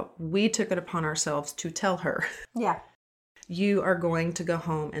so we took it upon ourselves to tell her, yeah, you are going to go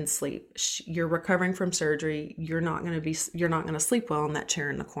home and sleep. You're recovering from surgery. You're not going to sleep well in that chair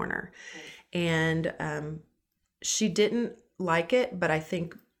in the corner. And she didn't like it, but I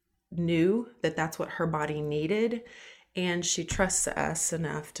think knew that that's what her body needed. And she trusts us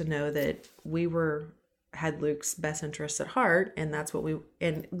enough to know that we had Luke's best interests at heart, and that's what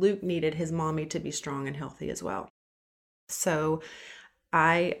and Luke needed his mommy to be strong and healthy as well. So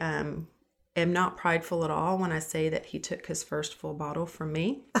I am not prideful at all when I say that he took his first full bottle from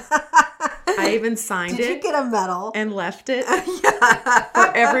me. I even signed it. Did you get a medal? And left it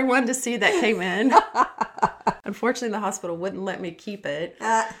for everyone to see that came in. Unfortunately, the hospital wouldn't let me keep it.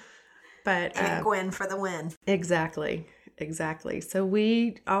 But Gwen for the win. Exactly. Exactly. So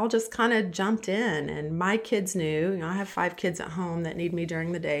we all just kind of jumped in, and my kids knew, I have 5 kids at home that need me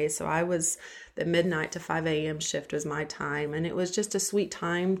during the day. So the midnight to 5 a.m. shift was my time. And it was just a sweet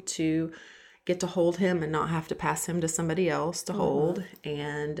time to get to hold him and not have to pass him to somebody else to hold,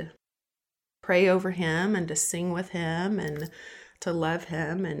 and pray over him and to sing with him and to love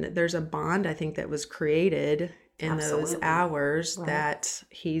him. And there's a bond, I think, that was created in those hours that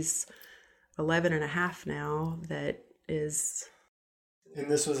he's 11 and a half now that is. And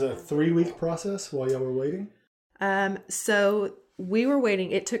this was a 3-week process while y'all were waiting? So we were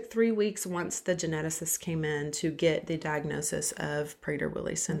waiting. It took 3 weeks once the geneticist came in to get the diagnosis of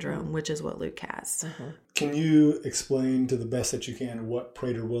Prader-Willi syndrome, which is what Luke has. Can you explain to the best that you can what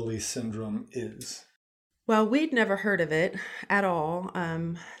Prader-Willi syndrome is? Well, we'd never heard of it at all.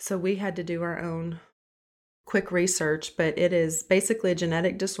 So we had to do our own quick research, but it is basically a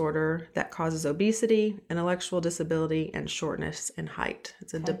genetic disorder that causes obesity, intellectual disability, and shortness in height.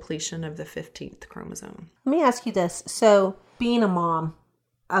 It's a depletion of the 15th chromosome. Let me ask you this. So being a mom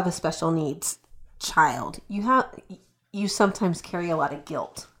of a special needs child, you sometimes carry a lot of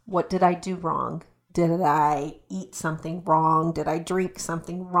guilt. What did I do wrong? Did I eat something wrong? Did I drink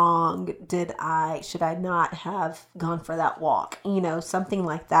something wrong? Should I not have gone for that walk? Something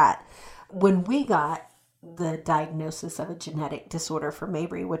like that. When we got the diagnosis of a genetic disorder for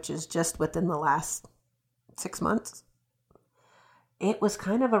Mabry, which is just within the last 6 months, it was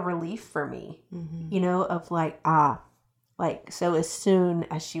kind of a relief for me, of so as soon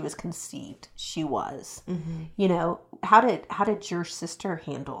as she was conceived, she was, how did your sister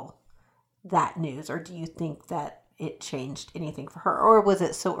handle that news? Or do you think that it changed anything for her? Or was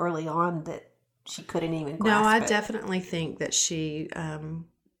it so early on that she couldn't even grasp No, I it? definitely think that she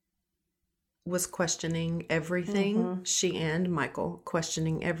was questioning everything. She and Michael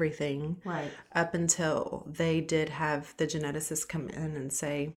questioning everything. Right. Up until they did have the geneticist come in and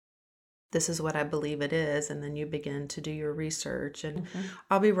say, this is what I believe it is. And then you begin to do your research. And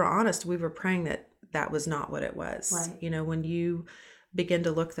I'll be real honest, we were praying that was not what it was. Right. When you begin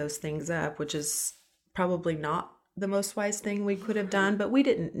to look those things up, which is probably not the most wise thing we could have done, but we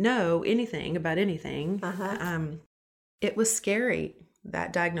didn't know anything about anything. It was scary.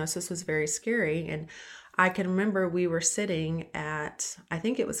 That diagnosis was very scary. And I can remember we were sitting at, I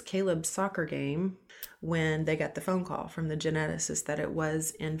think it was Caleb's soccer game, when they got the phone call from the geneticist that it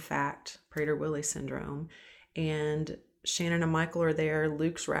was, in fact, Prader-Willi syndrome. And Shannon and Michael are there.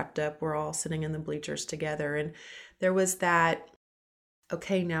 Luke's wrapped up. We're all sitting in the bleachers together. And there was that,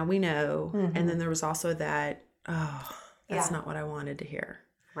 okay, now we know. And then there was also that, oh, that's not what I wanted to hear.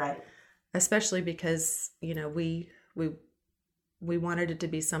 Right. Especially because, we wanted it to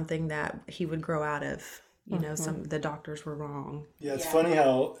be something that he would grow out of. The doctors were wrong. Yeah, it's funny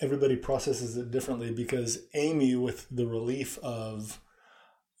how everybody processes it differently, because Amy, with the relief of,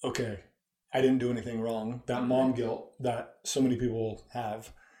 okay, I didn't do anything wrong, that mom guilt that so many people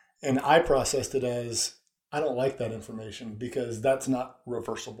have. And I processed it as, I don't like that information because that's not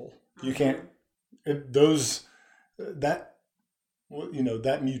reversible. You can't, that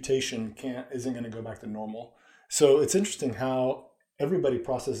mutation isn't going to go back to normal. So it's interesting how everybody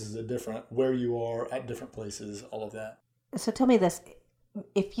processes it different, where you are at different places, all of that. So tell me this,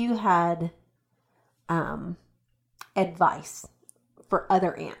 if you had advice for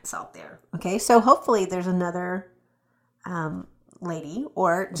other aunts out there, okay? So hopefully there's another lady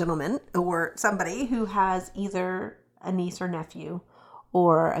or gentleman or somebody who has either a niece or nephew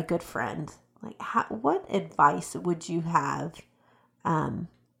or a good friend. Like, what advice would you have in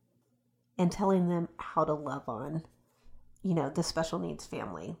telling them how to love on the special needs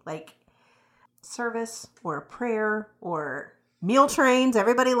family? Like service or a prayer or meal trains.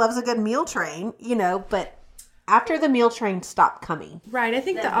 Everybody loves a good meal train, but after the meal train stopped coming. Right. I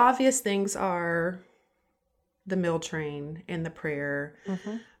think the obvious things are the meal train and the prayer.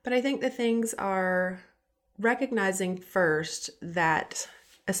 But I think the things are recognizing first that,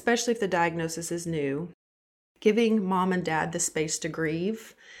 especially if the diagnosis is new, giving mom and dad the space to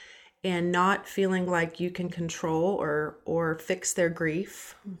grieve and not feeling like you can control or fix their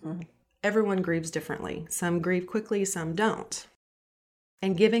grief. Everyone grieves differently. Some grieve quickly, some don't.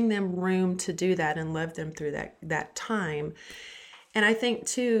 And giving them room to do that and love them through that time. And I think,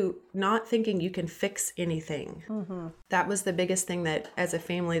 too, not thinking you can fix anything. That was the biggest thing that, as a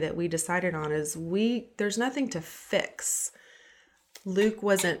family, that we decided on is there's nothing to fix. Luke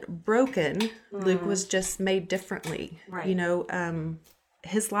wasn't broken. Luke was just made differently. Right.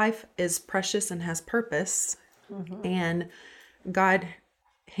 His life is precious and has purpose. And God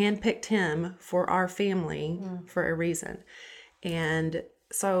handpicked him for our family for a reason. And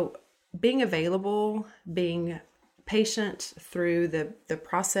so being available, being patient through the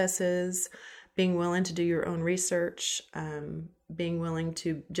processes, being willing to do your own research, being willing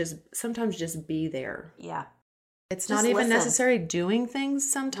to sometimes just be there. Yeah. It's Just not even listen. necessary doing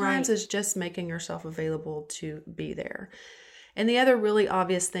things sometimes. Right. It's just making yourself available to be there. And the other really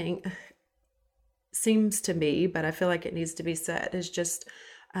obvious thing seems to be, but I feel like it needs to be said, is just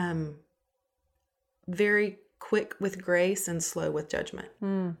very quick with grace and slow with judgment.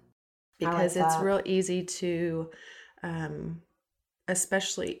 Because it's real easy to,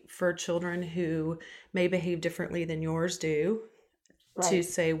 especially for children who may behave differently than yours do, to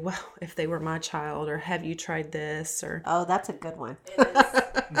say, well, if they were my child, or have you tried this? Or Oh, that's a good one.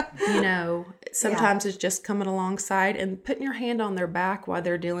 Sometimes it's just coming alongside and putting your hand on their back while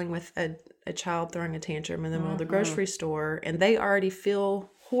they're dealing with a child throwing a tantrum in the middle of the grocery store, and they already feel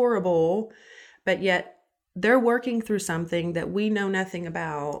horrible, but yet they're working through something that we know nothing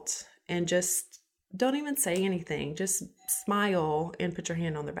about, and just don't even say anything. Just smile and put your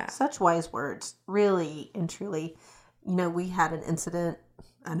hand on their back. Such wise words, really and truly. We had an incident.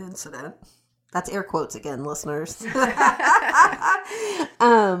 That's air quotes again, listeners.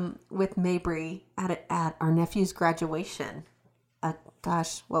 With Mabry at our nephew's graduation.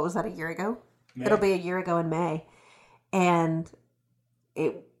 Gosh, what was that, a year ago? May. It'll be a year ago in May. And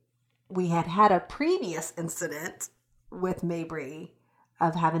we had a previous incident with Mabry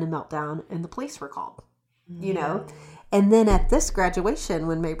of having a meltdown, and the police were called, And then at this graduation,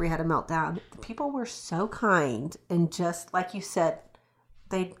 when Mabry had a meltdown, the people were so kind, and just like you said,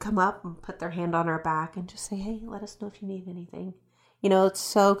 they'd come up and put their hand on our back and just say, hey, let us know if you need anything. It's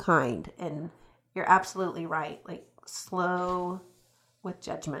so kind. And you're absolutely right. Like, slow with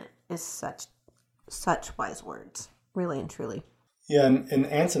judgment is such wise words, really and truly. Yeah, and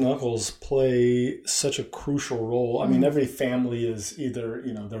aunts and uncles play such a crucial role. I mean, every family is either,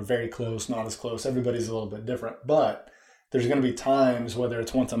 they're very close, not as close. Everybody's a little bit different. But there's going to be times, whether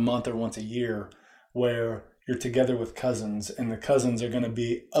it's once a month or once a year, where you're together with cousins, and the cousins are going to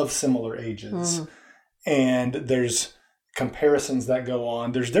be of similar ages. And there's comparisons that go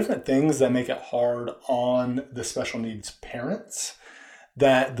on. There's different things that make it hard on the special needs parents,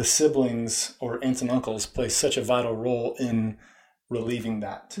 that the siblings or aunts and uncles play such a vital role in relieving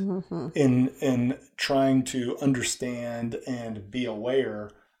that, in trying to understand and be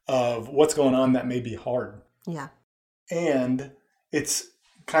aware of what's going on that may be hard. Yeah. And it's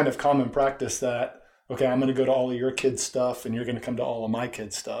kind of common practice that, okay, I'm going to go to all of your kids' stuff and you're going to come to all of my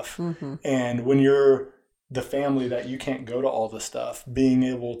kids' stuff. And when you're the family that you can't go to all the stuff, being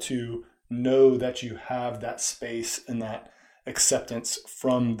able to know that you have that space and that acceptance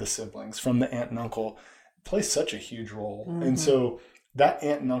from the siblings, from the aunt and uncle, plays such a huge role. And so that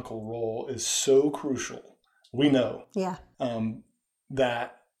aunt and uncle role is so crucial. We know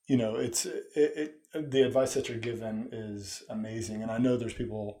that, the advice that you're given is amazing. And I know there's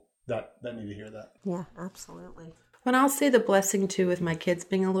people that need to hear that. Yeah, absolutely. When I'll say the blessing too with my kids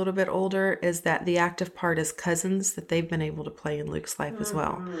being a little bit older is that the active part as cousins that they've been able to play in Luke's life as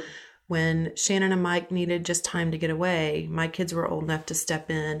well. When Shannon and Mike needed just time to get away, my kids were old enough to step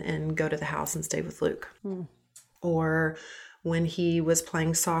in and go to the house and stay with Luke. Or when he was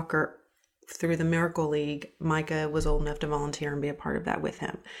playing soccer through the Miracle League, Micah was old enough to volunteer and be a part of that with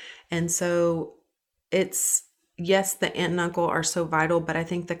him. And so it's, yes, the aunt and uncle are so vital, but I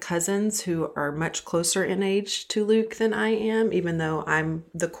think the cousins who are much closer in age to Luke than I am, even though I'm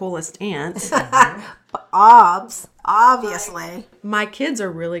the coolest aunt. Obviously. My kids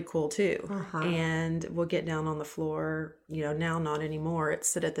are really cool too. And we'll get down on the floor, now not anymore. It's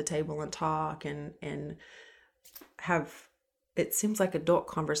sit at the table and talk and have, it seems like adult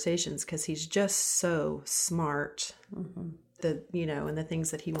conversations because he's just so smart. And the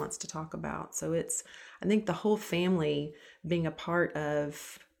things that he wants to talk about. So I think the whole family being a part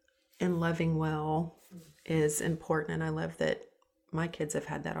of and loving well is important. And I love that my kids have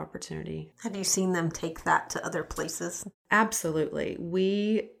had that opportunity. Have you seen them take that to other places? Absolutely.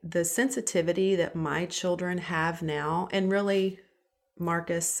 The sensitivity that my children have now, and really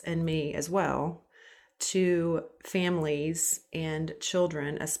Marcus and me as well, to families and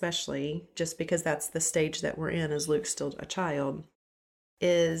children, especially just because that's the stage that we're in as Luke's still a child,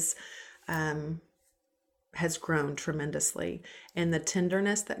 has grown tremendously. And the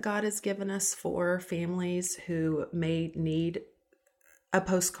tenderness that God has given us for families who may need a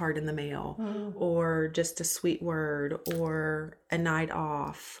postcard in the mail or just a sweet word or a night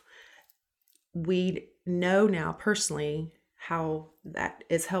off. We know now personally how that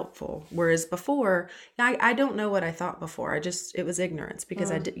is helpful. Whereas before, I don't know what I thought before. It was ignorance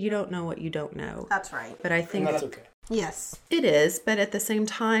because you don't know what you don't know. That's right. But I think And that's okay. Yes, it is. But at the same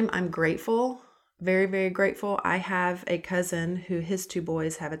time, I'm grateful very, very grateful. I have a cousin who his 2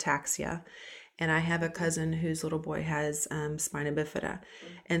 boys have ataxia, and I have a cousin whose little boy has spina bifida.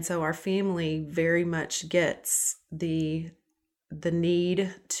 And so our family very much gets the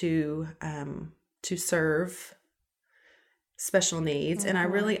need to serve special needs. And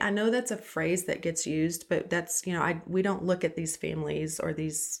I know that's a phrase that gets used, but that's, we don't look at these families or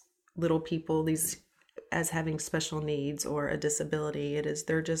these little people, as having special needs or a disability.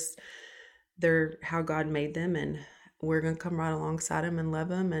 They're how God made them, and we're going to come right alongside them and love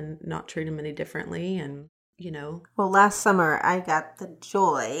them and not treat them any differently. And, Well, last summer I got the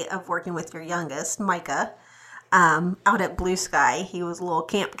joy of working with your youngest, Micah, out at Blue Sky. He was a little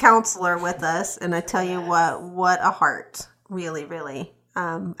camp counselor with us. And I tell you what a heart. Really, really.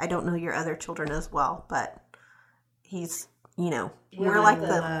 I don't know your other children as well, but he's, we're like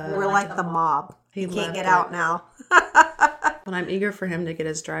the mob. He can't get out now. But I'm eager for him to get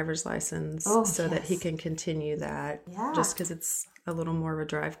his driver's license that he can continue that. Yeah. Just because it's a little more of a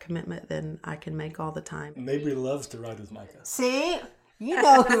drive commitment than I can make all the time. Maybe loves to ride with Micah. See? You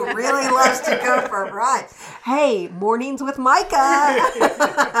know who really loves to go for a ride. Hey, mornings with Micah.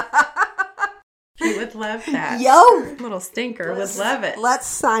 He would love that. Yo! Little stinker would love it. Let's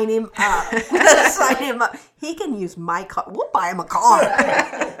sign him up. He can use my car. We'll buy him a car.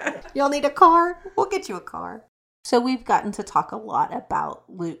 Y'all need a car? We'll get you a car. So we've gotten to talk a lot about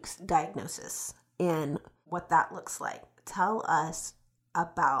Luke's diagnosis and what that looks like. Tell us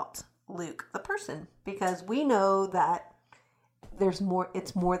about Luke, the person, because we know that there's more.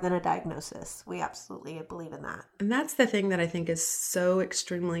 It's more than a diagnosis. We absolutely believe in that. And that's the thing that I think is so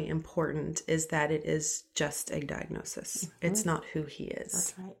extremely important, is that it is just a diagnosis. Mm-hmm. It's not who he is.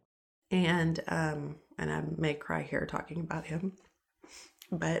 That's right. And I may cry here talking about him,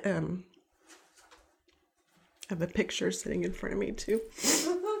 but I have a picture sitting in front of me too.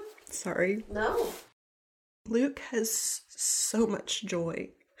 Sorry. No. Luke has so much joy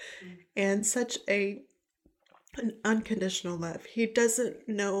and such an unconditional love. He doesn't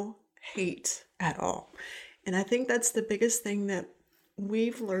know hate at all. And I think that's the biggest thing that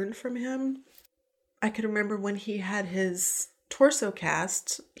we've learned from him. I can remember when he had his torso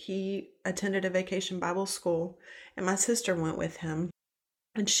cast, he attended a vacation Bible school, and my sister went with him.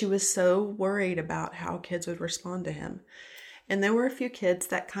 And she was so worried about how kids would respond to him. And there were a few kids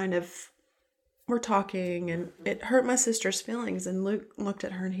that kind of were talking, and it hurt my sister's feelings. And Luke looked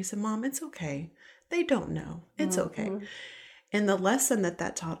at her and he said, "Mom, it's okay. They don't know. It's okay." And the lesson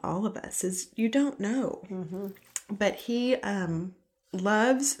that taught all of us is you don't know. Mm-hmm. But he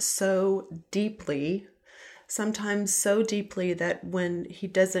loves so deeply, sometimes so deeply that when he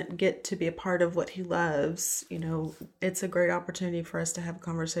doesn't get to be a part of what he loves, it's a great opportunity for us to have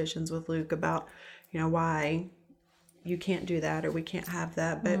conversations with Luke about, why you can't do that or we can't have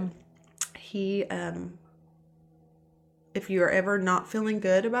that. But he, if you're ever not feeling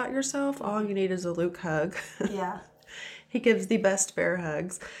good about yourself, all you need is a Luke hug. Yeah. He gives the best bear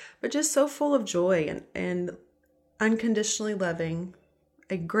hugs, but just so full of joy and unconditionally loving,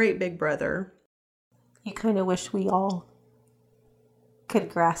 a great big brother. You kind of wish we all could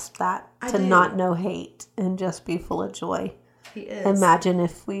grasp that, I to do. not know hate and just be full of joy. He is. Imagine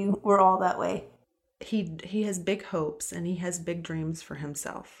if we were all that way. He has big hopes and he has big dreams for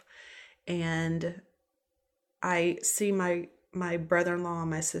himself. And I see my brother-in-law and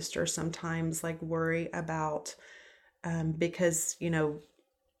my sister sometimes worry about, because,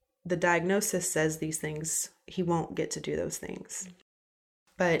 the diagnosis says these things, he won't get to do those things.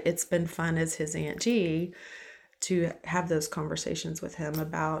 But it's been fun as his Aunt G to have those conversations with him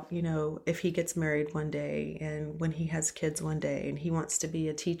about, if he gets married one day and when he has kids one day and he wants to be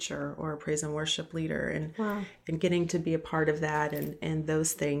a teacher or a praise and worship leader and getting to be a part of that and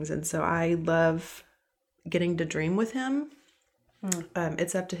those things. And so I love getting to dream with him.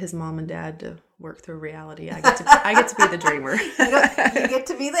 It's up to his mom and dad to work through reality. I get to be the dreamer. You get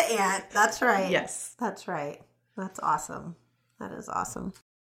to be the aunt. That's right. Yes. That's right. That's awesome. That is awesome.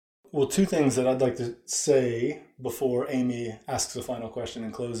 Well, two things that I'd like to say before Amy asks the final question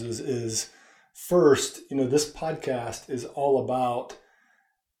and closes is, first, this podcast is all about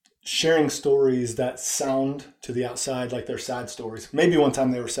sharing stories that sound to the outside like they're sad stories. Maybe one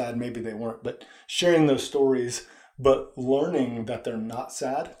time they were sad, maybe they weren't, but sharing those stories, but learning that they're not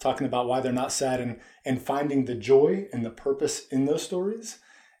sad, talking about why they're not sad and finding the joy and the purpose in those stories.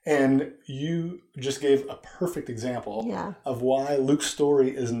 And you just gave a perfect example of why Luke's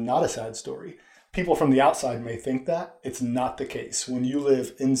story is not a sad story. People from the outside may think that. It's not the case. When you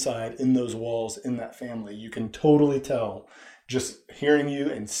live inside, in those walls, in that family, you can totally tell, just hearing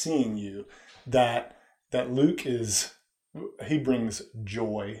you and seeing you, that Luke is he brings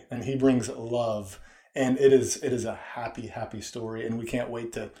joy and he brings love. And it is a happy, happy story. And we can't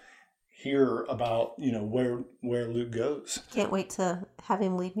wait to hear about, where Luke goes. Can't wait to have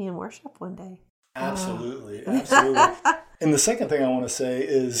him lead me in worship one day. Absolutely. Absolutely. And the second thing I want to say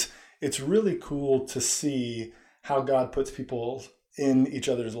is it's really cool to see how God puts people in each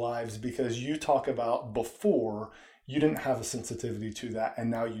other's lives, because you talk about before you didn't have a sensitivity to that,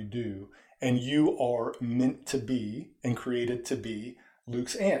 and now you do. And you are meant to be and created to be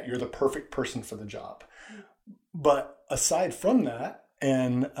Luke's aunt. You're the perfect person for the job. But aside from that,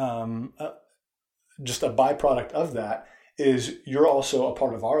 and just a byproduct of that, is you're also a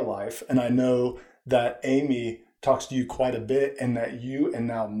part of our life. And I know that Amy talks to you quite a bit, and that you and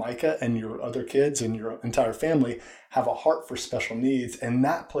now Micah and your other kids and your entire family have a heart for special needs. And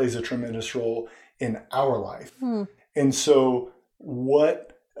that plays a tremendous role in our life. And so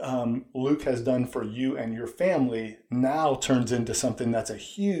what Luke has done for you and your family now turns into something that's a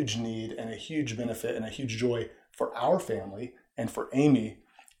huge need and a huge benefit and a huge joy for our family and for Amy,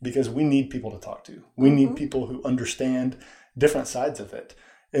 because we need people to talk to. We need people who understand different sides of it.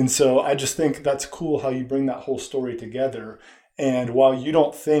 And so I just think that's cool how you bring that whole story together. And while you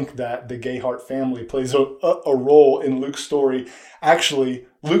don't think that the Gayhart family plays a role in Luke's story, actually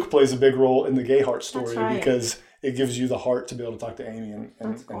Luke plays a big role in the Gayhart story, because it gives you the heart to be able to talk to Amy and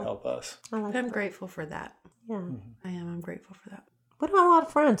help us. I'm grateful for that. Yeah. I am. I'm grateful for that. We don't have a lot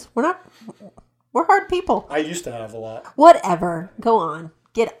of friends. We're hard people. I used to have a lot. Whatever. Go on.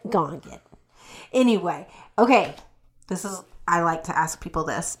 Get. Anyway. Okay. I like to ask people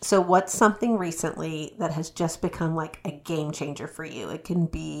this. So what's something recently that has just become like a game changer for you? It can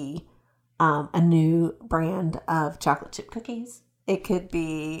be a new brand of chocolate chip cookies. It could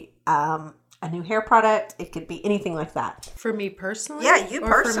be a new hair product. It could be anything like that. For me personally? Yeah, you or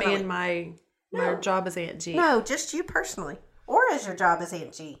personally. for me and my job as Aunt G? No, just you personally. Or as your job as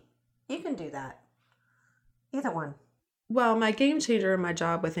Aunt G. You can do that. Either one. Well, my game changer in my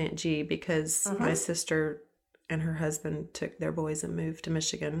job with Aunt G, because my sister and her husband took their boys and moved to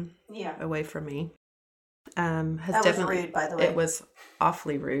Michigan away from me. That was rude, by the way. It was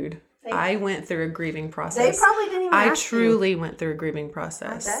awfully rude. I went through a grieving process. They probably didn't even ask truly went through a grieving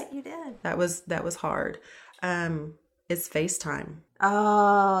process. I bet you did. That was hard. It's FaceTime.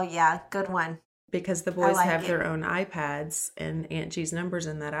 Oh, yeah. Good one. Because the boys have their own iPads, and Aunt G's number's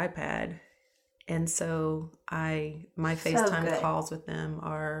in that iPad. And so my FaceTime calls with them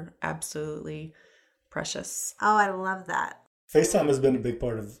are absolutely precious. Oh, I love that. FaceTime has been a big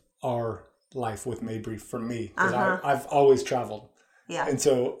part of our life with Mabry for me, because I've always traveled. Yeah. And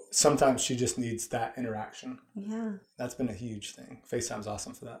so sometimes she just needs that interaction. Yeah. That's been a huge thing. FaceTime's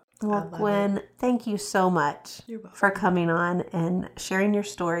awesome for that. Well, Gwen, thank you so much for coming on and sharing your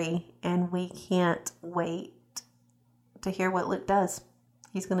story. And we can't wait to hear what Luke does.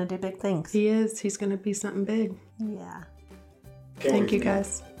 He's going to do big things. He is. He's going to be something big. Yeah. Thank you,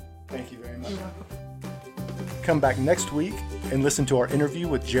 guys. Thank you very much. You're welcome. Come back next week and listen to our interview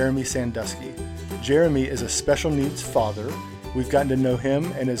with Jeremy Sandusky. Jeremy is a special needs father. We've gotten to know him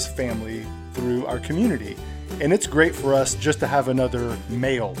and his family through our community. And it's great for us just to have another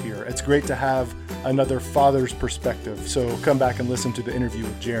male here. It's great to have another father's perspective. So come back and listen to the interview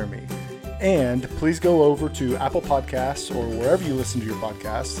with Jeremy. And please go over to Apple Podcasts or wherever you listen to your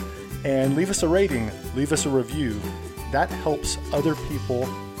podcasts and leave us a rating, leave us a review. That helps other people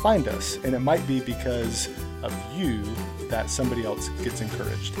find us. And it might be because of you that somebody else gets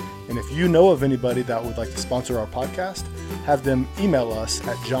encouraged. And if you know of anybody that would like to sponsor our podcast, have them email us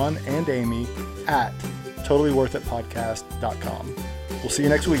at johnandamy@totallyworthitpodcast.com. We'll see you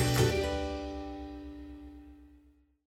next week.